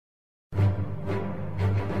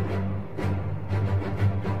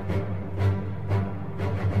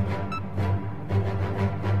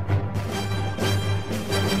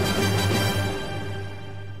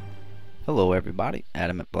Hello everybody,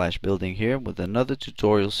 Adam at Flash Building here with another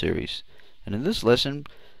tutorial series. And in this lesson,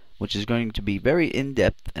 which is going to be very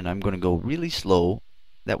in-depth and I'm going to go really slow,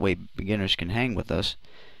 that way beginners can hang with us,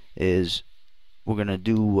 is we're going to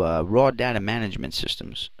do raw data management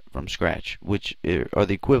systems from scratch, which are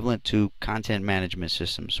the equivalent to content management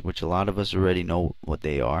systems, which a lot of us already know what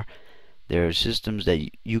they are. They're systems that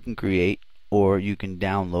you can create, or you can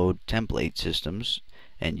download template systems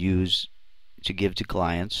and use to give to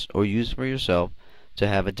clients or use for yourself to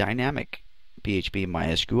have a dynamic PHP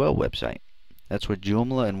MySQL website. That's what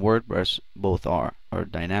Joomla and WordPress both are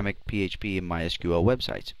dynamic PHP and MySQL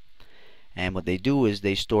websites. And what they do is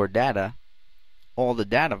they store data. All the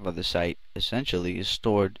data for the site essentially is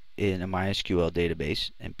stored in a MySQL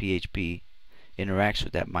database, and PHP interacts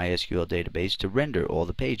with that MySQL database to render all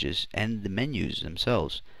the pages and the menus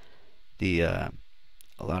themselves.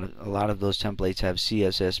 A lot of those templates have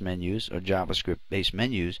CSS menus or JavaScript-based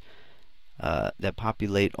menus that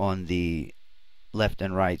populate on the left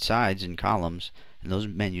and right sides in columns, and those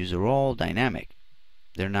menus are all dynamic.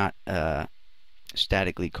 They're not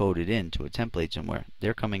statically coded into a template somewhere.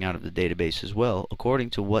 They're coming out of the database as well,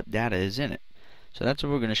 according to what data is in it. So that's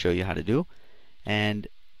what we're going to show you how to do, and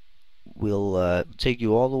we'll take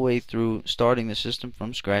you all the way through starting the system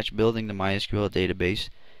from scratch, building the MySQL database,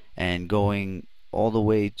 and going all the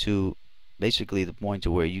way to basically the point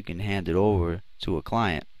to where you can hand it over to a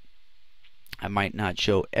client. I might not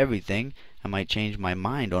show everything. I might change my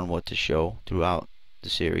mind on what to show throughout the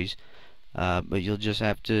series, but you'll just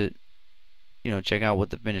have to check out what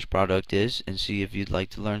the finished product is and see if you'd like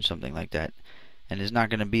to learn something like that. And there's not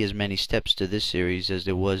going to be as many steps to this series as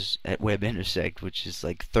there was at Web Intersect, which is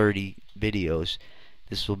like 30 videos.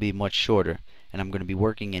 This will be much shorter, and I'm going to be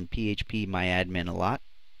working in PHP MyAdmin a lot,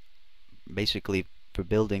 basically for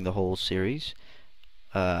building the whole series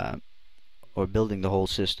or building the whole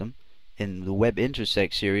system. In the Web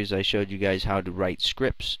Intersect series, I showed you guys how to write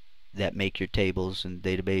scripts that make your tables in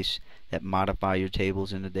the database, that modify your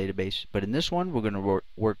tables in the database. But in this one, we're going to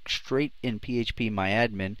work straight in PHP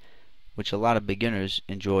MyAdmin, which a lot of beginners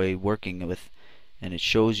enjoy working with, and it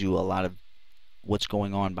shows you a lot of what's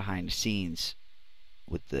going on behind the scenes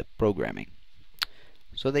with the programming,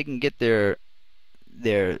 so they can get their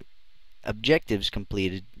objectives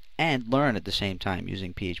completed and learn at the same time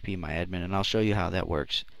using PHP MyAdmin, and I'll show you how that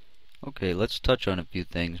works. Okay, let's touch on a few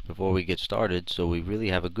things before we get started so we really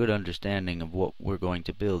have a good understanding of what we're going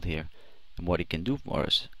to build here and what it can do for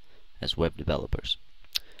us as web developers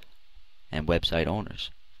and website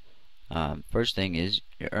owners. First thing is,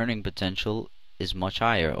 your earning potential is much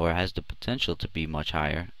higher, or has the potential to be much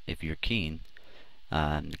higher if you're keen.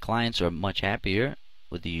 The clients are much happier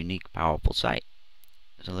with a unique, powerful site.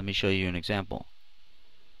 So let me show you an example.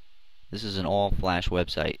 This is an all-flash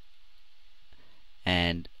website,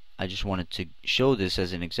 and I just wanted to show this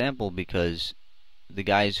as an example because the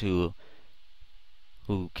guys who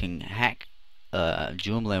can hack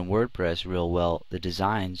Joomla and WordPress real well, the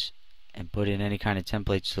designs, and put in any kind of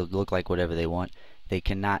templates to look like whatever they want, they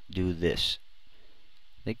cannot do this.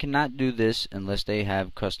 They cannot do this unless they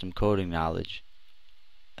have custom coding knowledge.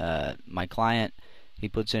 My client, he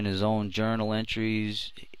puts in his own journal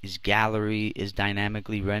entries, his gallery is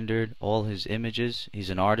dynamically rendered, all his images, he's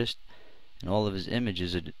an artist, and all of his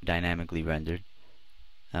images are dynamically rendered.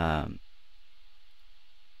 And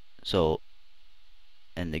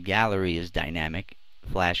the gallery is dynamic,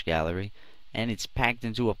 Flash gallery, and it's packed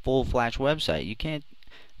into a full Flash website. You can't,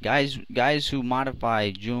 guys who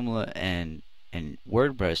modify Joomla and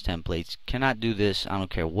WordPress templates cannot do this. I don't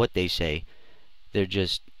care what they say. They're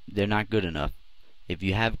not good enough. If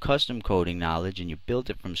you have custom coding knowledge and you built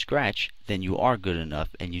it from scratch, then you are good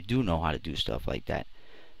enough and you do know how to do stuff like that.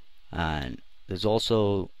 And there's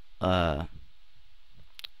also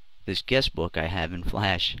this guest book I have in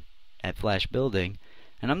Flash at Flash Building,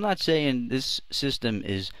 and I'm not saying this system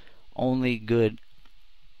is only good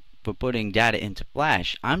for putting data into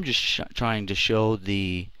Flash. I'm just trying to show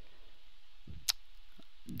the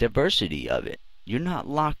diversity of it. You're not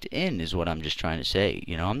locked in, is what I'm just trying to say.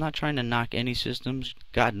 I'm not trying to knock any systems.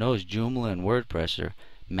 God knows Joomla and WordPress are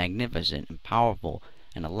magnificent and powerful,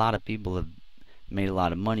 and a lot of people have made a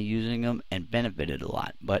lot of money using them and benefited a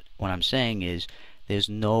lot. But what I'm saying is there's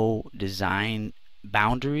no design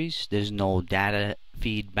boundaries, there's no data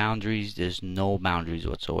feed boundaries, there's no boundaries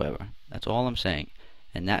whatsoever. That's all I'm saying.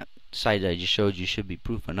 And that site I just showed you should be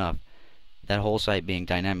proof enough. That whole site being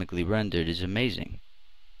dynamically rendered is amazing.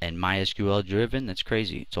 And MySQL driven, that's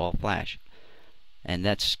crazy. It's all Flash. And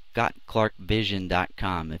that's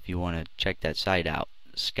scottclarkvision.com if you want to check that site out.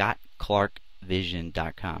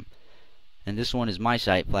 scottclarkvision.com. And this one is my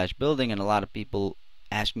site, Flash Building, and a lot of people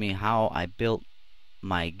ask me how I built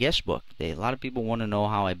my guest book. A lot of people want to know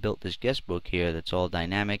how I built this guest book here that's all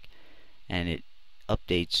dynamic and it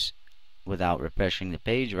updates without refreshing the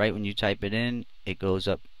page. Right when you type it in, it goes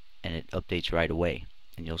up and it updates right away,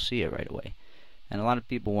 and you'll see it right away. And a lot of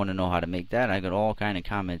people want to know how to make that. I got all kind of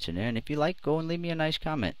comments in there, and if you like, go and leave me a nice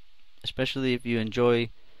comment, especially if you enjoy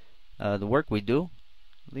the work we do.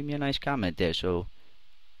 Leave me a nice comment there so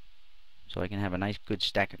I can have a nice good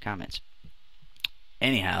stack of comments.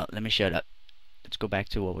 Anyhow, let me shut up. Let's go back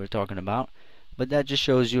to what we're talking about. But that just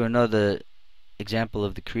shows you another example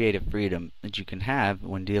of the creative freedom that you can have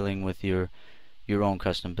when dealing with your own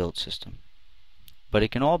custom built system. But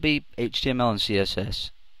it can all be HTML and CSS.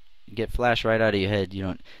 You get Flash right out of your head. You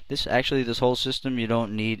don't this whole system, you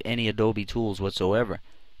don't need any Adobe tools whatsoever.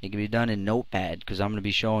 It can be done in Notepad, because I'm going to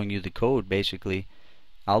be showing you the code basically.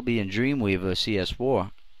 I'll be in Dreamweaver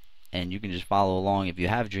CS4, and you can just follow along if you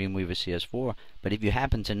have Dreamweaver CS4. But if you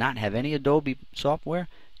happen to not have any Adobe software,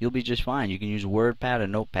 you'll be just fine. You can use WordPad or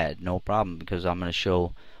Notepad, no problem, because I'm going to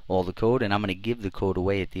show all the code and I'm going to give the code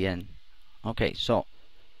away at the end. Okay, so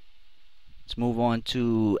let's move on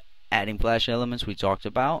to adding Flash elements. We talked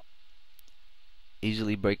about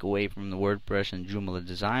easily break away from the WordPress and Joomla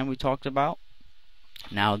design we talked about.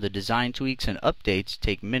 Now the design tweaks and updates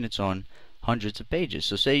take minutes on hundreds of pages.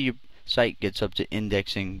 So say your site gets up to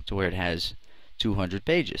indexing to where it has 200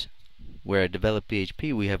 pages, where at Develop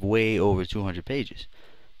PHP we have way over 200 pages.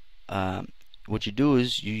 What you do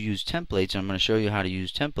is you use templates, and I'm going to show you how to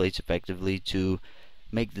use templates effectively to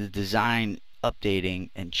make the design updating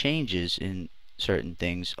and changes in certain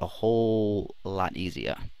things a whole lot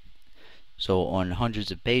easier. So on hundreds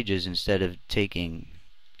of pages, instead of taking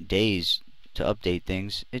days to update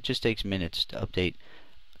things, it just takes minutes to update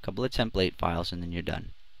a couple of template files, and then you're done.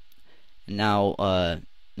 Now,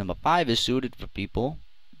 number 5 is suited for people.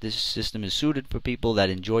 This system is suited for people that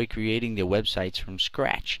enjoy creating their websites from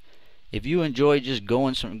scratch. If you enjoy just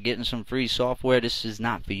getting some free software, this is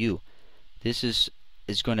not for you. This is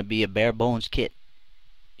going to be a bare bones kit.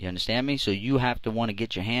 You understand me? So you have to want to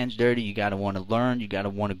get your hands dirty. You got to want to learn. You got to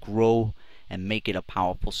want to grow and make it a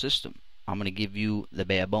powerful system. I'm going to give you the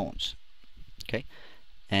bare bones. Okay?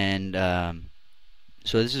 And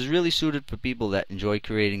so this is really suited for people that enjoy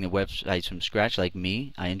creating their websites from scratch, like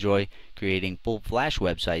me. I enjoy creating full Flash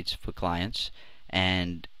websites for clients,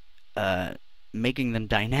 and making them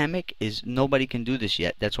dynamic is nobody can do this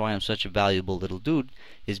yet. That's why I'm such a valuable little dude,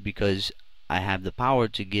 is because I have the power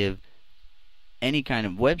to give any kind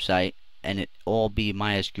of website and it all be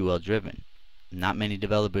MySQL driven. Not many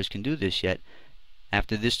developers can do this yet.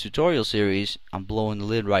 After this tutorial series, I'm blowing the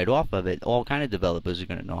lid right off of it. All kind of developers are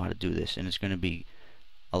going to know how to do this, and it's going to be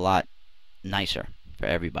a lot nicer for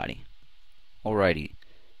everybody. Alrighty.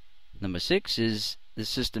 Number 6 is this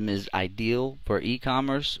system is ideal for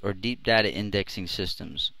e-commerce or deep data indexing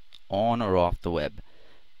systems, on or off the web.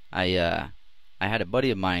 I had a buddy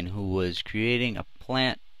of mine who was creating a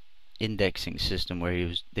plant indexing system where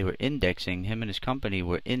him and his company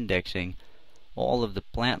were indexing all of the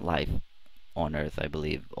plant life on Earth, I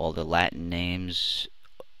believe, all the Latin names,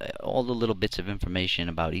 all the little bits of information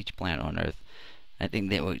about each plant on Earth. I think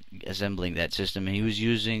they were assembling that system, and he was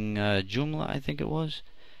using Joomla, I think it was,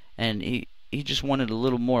 and he just wanted a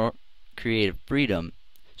little more creative freedom.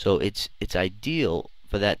 So it's ideal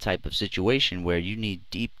for that type of situation where you need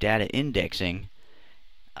deep data indexing,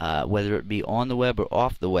 whether it be on the web or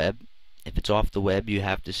off the web. If it's off the web, you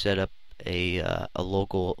have to set up a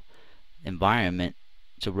local environment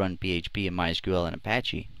to run PHP and MySQL and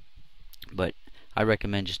Apache, but I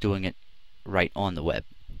recommend just doing it right on the web,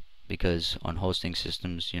 because on hosting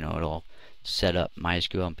systems, it all set up.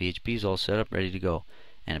 MySQL and PHP is all set up, ready to go,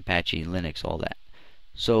 and Apache, Linux, all that.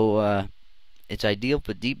 So it's ideal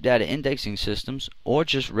for deep data indexing systems or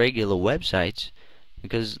just regular websites,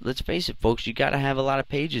 because let's face it, folks, you gotta have a lot of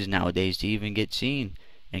pages nowadays to even get seen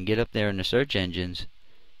and get up there in the search engines.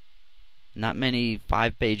 Not many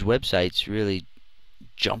 5-page websites really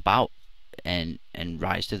jump out and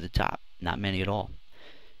rise to the top. Not many at all.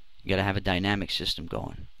 You gotta have a dynamic system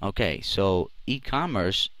going. Okay, so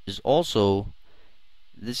e-commerce is also,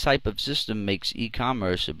 this type of system makes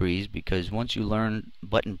e-commerce a breeze, because once you learn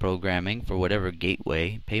button programming for whatever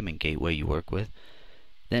payment gateway you work with,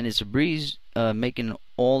 then it's a breeze making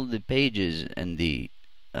all the pages and the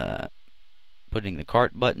putting the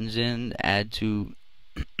cart buttons in, the add to,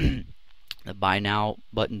 the buy now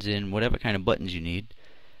buttons in, whatever kind of buttons you need,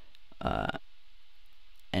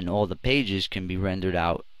 and all the pages can be rendered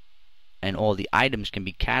out, and all the items can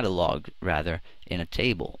be cataloged rather in a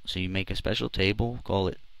table. So you make a special table, call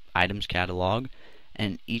it items catalog,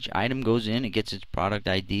 and each item goes in, it gets its product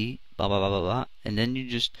ID, blah blah blah blah blah, and then you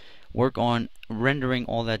just work on rendering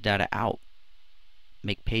all that data out.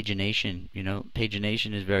 Make pagination.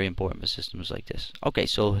 Pagination is very important for systems like this. Okay,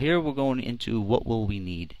 so here we're going into what will we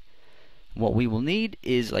need. What we will need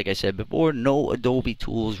is, like I said before, no Adobe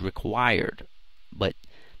tools required, but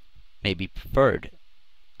maybe preferred.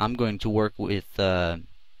 I'm going to work with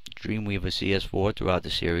Dreamweaver CS4 throughout the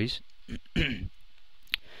series,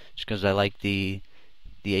 just because I like the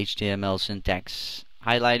HTML syntax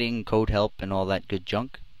highlighting, code help, and all that good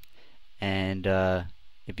junk. And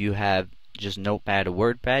if you have just Notepad or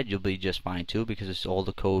WordPad, you'll be just fine too, because all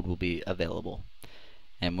the code will be available.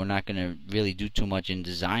 And we're not going to really do too much in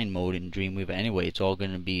design mode in Dreamweaver anyway. It's all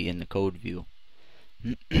going to be in the code view.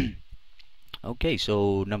 Okay,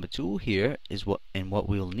 so number 2 here is what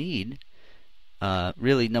we'll need.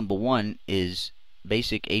 Really, number 1 is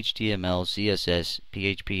basic HTML, CSS,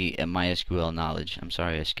 PHP, and MySQL knowledge. I'm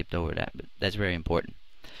sorry I skipped over that, but that's very important.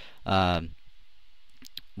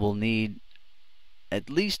 We'll need at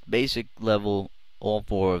least basic level all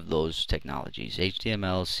 4 of those technologies: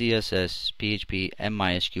 HTML, CSS, PHP, and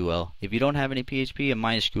MySQL. If you don't have any PHP and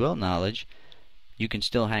MySQL knowledge, you can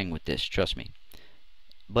still hang with this, trust me.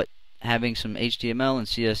 But having some HTML and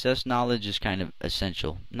CSS knowledge is kind of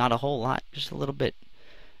essential. Not a whole lot, just a little bit.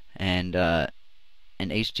 And an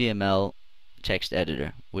HTML text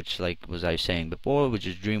editor, which, like was I saying before, which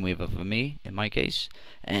is Dreamweaver for me in my case,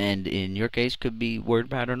 and in your case could be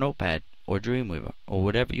WordPad or Notepad or Dreamweaver or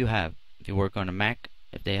whatever you have. If you work on a Mac,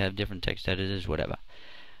 if they have different text editors, whatever.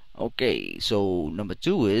 Okay, so number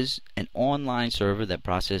 2 is an online server that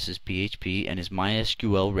processes PHP and is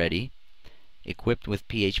MySQL ready, equipped with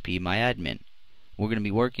PHP MyAdmin. We're going to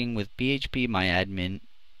be working with PHP MyAdmin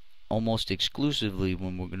almost exclusively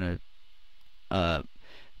when we're going to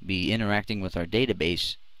be interacting with our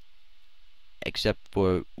database, except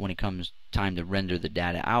for when it comes time to render the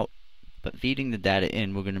data out. But feeding the data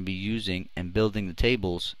in, we're going to be using and building the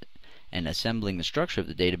tables and assembling the structure of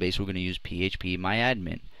the database. We're going to use PHP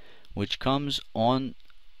MyAdmin, which comes on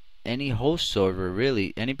any host server,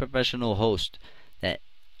 really, any professional host that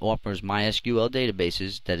offers MySQL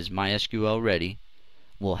databases that is MySQL ready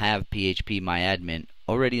will have PHP MyAdmin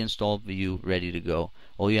already installed for you, ready to go.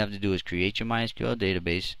 All you have to do is create your MySQL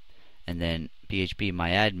database, and then PHP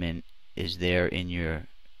MyAdmin is there in your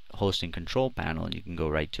hosting control panel, and you can go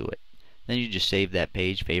right to it. Then you just save that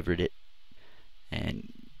page, favorite it,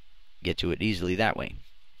 and get to it easily that way.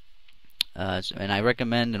 And I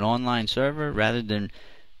recommend an online server rather than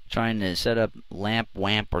trying to set up LAMP,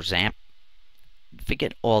 WAMP, or ZAMP.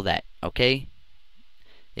 Forget all that, okay?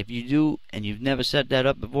 If you do and you've never set that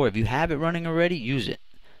up before, if you have it running already, use it.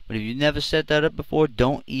 But if you've never set that up before,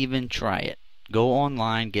 don't even try it. Go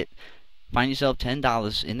online, find yourself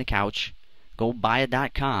 $10 in the couch, go buy a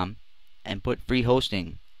 .com, and put free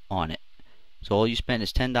hosting on it. So all you spend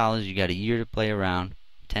is $10. You got a year to play around.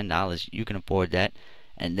 $10, you can afford that.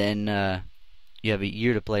 And then you have a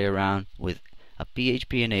year to play around with a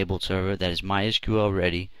PHP enabled server that is MySQL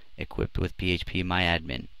ready, equipped with PHP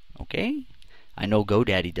MyAdmin. Okay? I know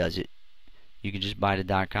GoDaddy does it. You can just buy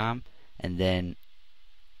the .com and then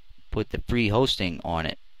put the free hosting on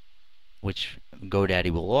it, which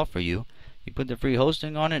GoDaddy will offer you. You put the free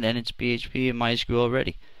hosting on it and it's PHP and MySQL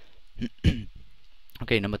ready.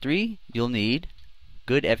 Okay, number 3, you'll need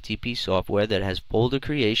good Ftp software that has folder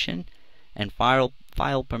creation and file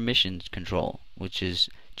permissions control, which is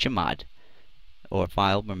chmod, or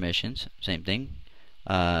file permissions, same thing.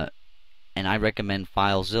 And I recommend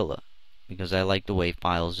Filezilla because I like the way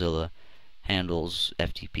Filezilla handles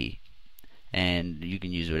FTP. And you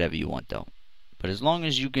can use whatever you want though. But as long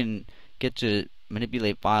as you can get to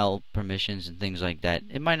manipulate file permissions and things like that,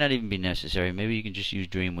 it might not even be necessary. Maybe you can just use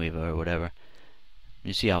Dreamweaver or whatever.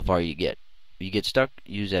 You see how far you get. If you get stuck,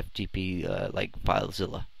 use FTP like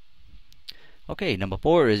Filezilla. Okay, number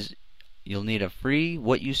 4 is you'll need a free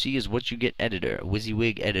what you see is what you get editor, a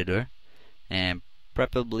Wysiwyg editor, and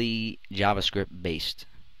preferably JavaScript based,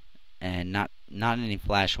 and not any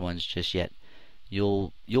Flash ones just yet.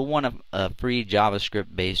 You'll want a free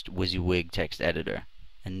JavaScript based Wysiwyg text editor,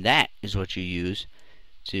 and that is what you use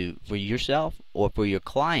for yourself or for your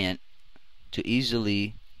client to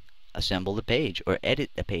easily assemble the page or edit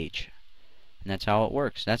the page. And that's how it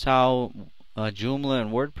works. That's how Joomla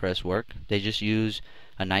and WordPress work. They just use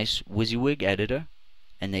a nice Wysiwyg editor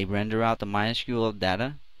and they render out the MySQL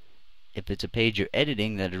data. If it's a page you're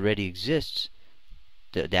editing that already exists,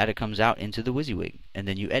 the data comes out into the Wysiwyg and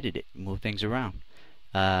then you edit it, move things around.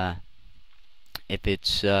 If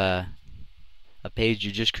it's a page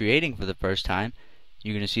you're just creating for the first time,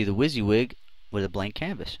 you're going to see the Wysiwyg with a blank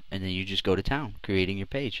canvas, and then you just go to town creating your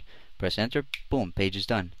page. Press enter, boom, page is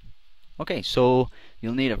done. Okay, so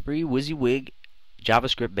you'll need a free Wysiwyg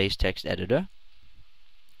JavaScript based text editor,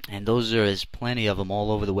 and there's plenty of them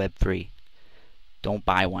all over the web free. Don't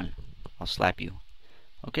buy one, I'll slap you.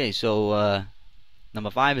 Okay, so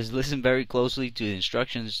number 5 is listen very closely to the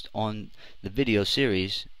instructions on the video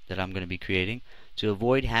series that I'm going to be creating to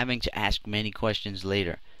avoid having to ask many questions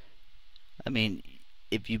later. I mean,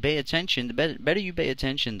 if you pay attention, the better you pay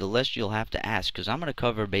attention, the less you'll have to ask, because I'm going to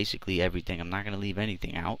cover basically everything. I'm not going to leave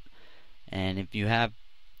anything out. And if you have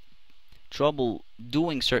trouble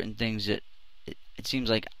doing certain things that it seems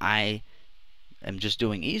like I am just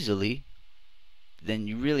doing easily, then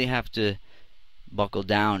you really have to buckle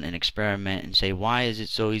down and experiment and say, why is it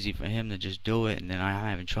so easy for him to just do it and then I'm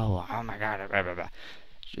having trouble? Oh my god, blah, blah, blah.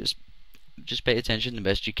 Just pay attention the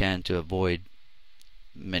best you can to avoid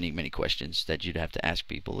many questions that you'd have to ask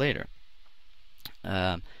people later.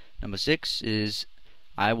 Number 6 is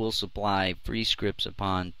I will supply free scripts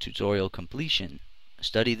upon tutorial completion.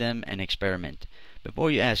 Study them and experiment.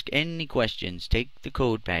 Before you ask any questions, take the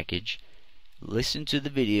code package, listen to the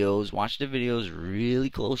videos, watch the videos really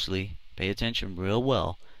closely, pay attention real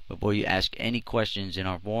well before you ask any questions in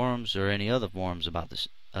our forums or any other forums about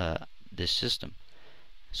this system.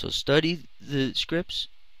 So study the scripts.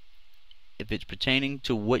 If it's pertaining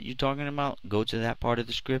to what you're talking about, go to that part of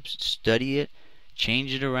the scripts, study it,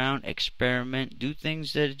 change it around, experiment, do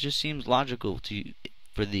things that it just seems logical to you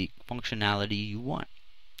for the functionality you want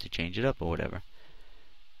to change it up or whatever.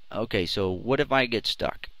 Okay, so what if I get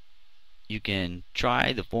stuck? You can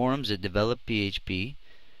try the forums that develop PHP,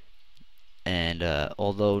 and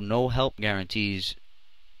although no help guarantees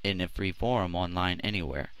in a free forum online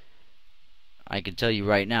anywhere, I can tell you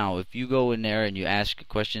right now, if you go in there and you ask a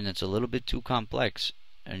question that's a little bit too complex,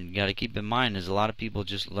 and you got to keep in mind there's a lot of people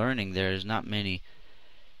just learning, there's not many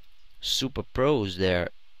super pros there.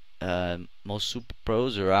 Most super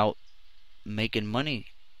pros are out making money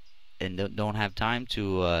and don't have time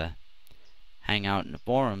to hang out in the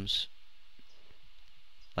forums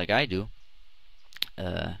like I do.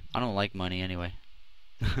 I don't like money anyway.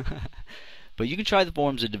 But you can try the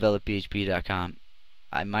forums at developphp.com.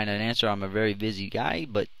 I might not answer, I'm a very busy guy,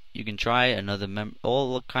 but you can try another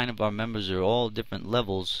all kind of our members are all different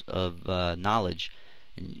levels of knowledge,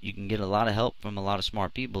 and you can get a lot of help from a lot of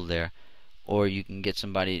smart people there, or you can get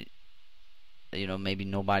somebody, you know, maybe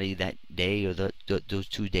nobody that day or those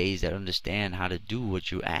 2 days that understand how to do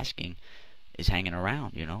what you're asking is hanging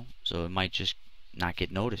around, you know, so it might just not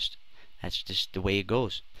get noticed. That's just the way it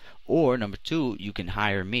goes. Or number 2, you can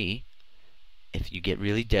hire me. If you get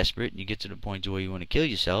really desperate and you get to the point where you want to kill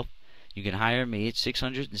yourself, you can hire me at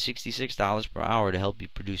 $666 per hour to help you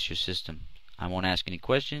produce your system. I won't ask any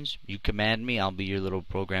questions. You command me, I'll be your little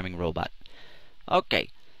programming robot. Okay,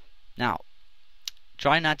 now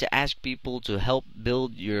try not to ask people to help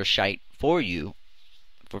build your site for you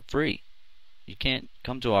for free. You can't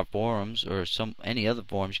come to our forums or any other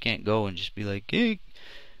forums. You can't go and just be like, hey,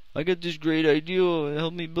 I got this great idea,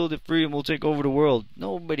 help me build it free and we'll take over the world.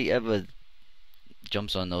 Nobody ever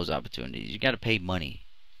jumps on those opportunities. You got to pay money,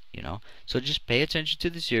 you know. So just pay attention to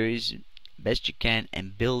the series best you can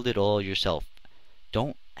and build it all yourself.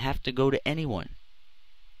 Don't have to go to anyone.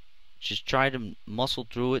 Just try to muscle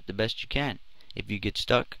through it the best you can. If you get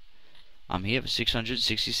stuck, I'm here for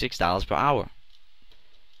 $666 per hour.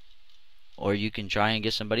 Or you can try and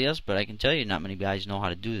get somebody else, but I can tell you not many guys know how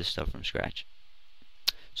to do this stuff from scratch.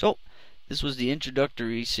 So this was the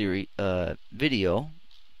introductory series video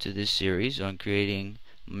to this series on creating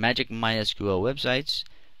magic MySQL websites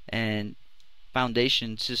and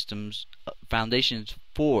foundations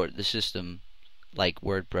for the system like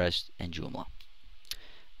WordPress and Joomla.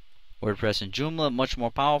 WordPress and Joomla much more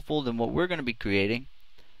powerful than what we're going to be creating,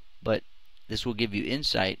 but this will give you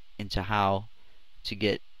insight into how to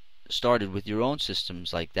get started with your own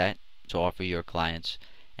systems like that to offer your clients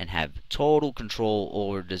and have total control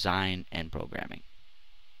over design and programming.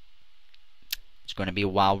 It's going to be a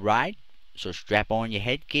wild ride, so strap on your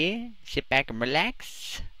headgear, sit back and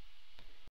relax.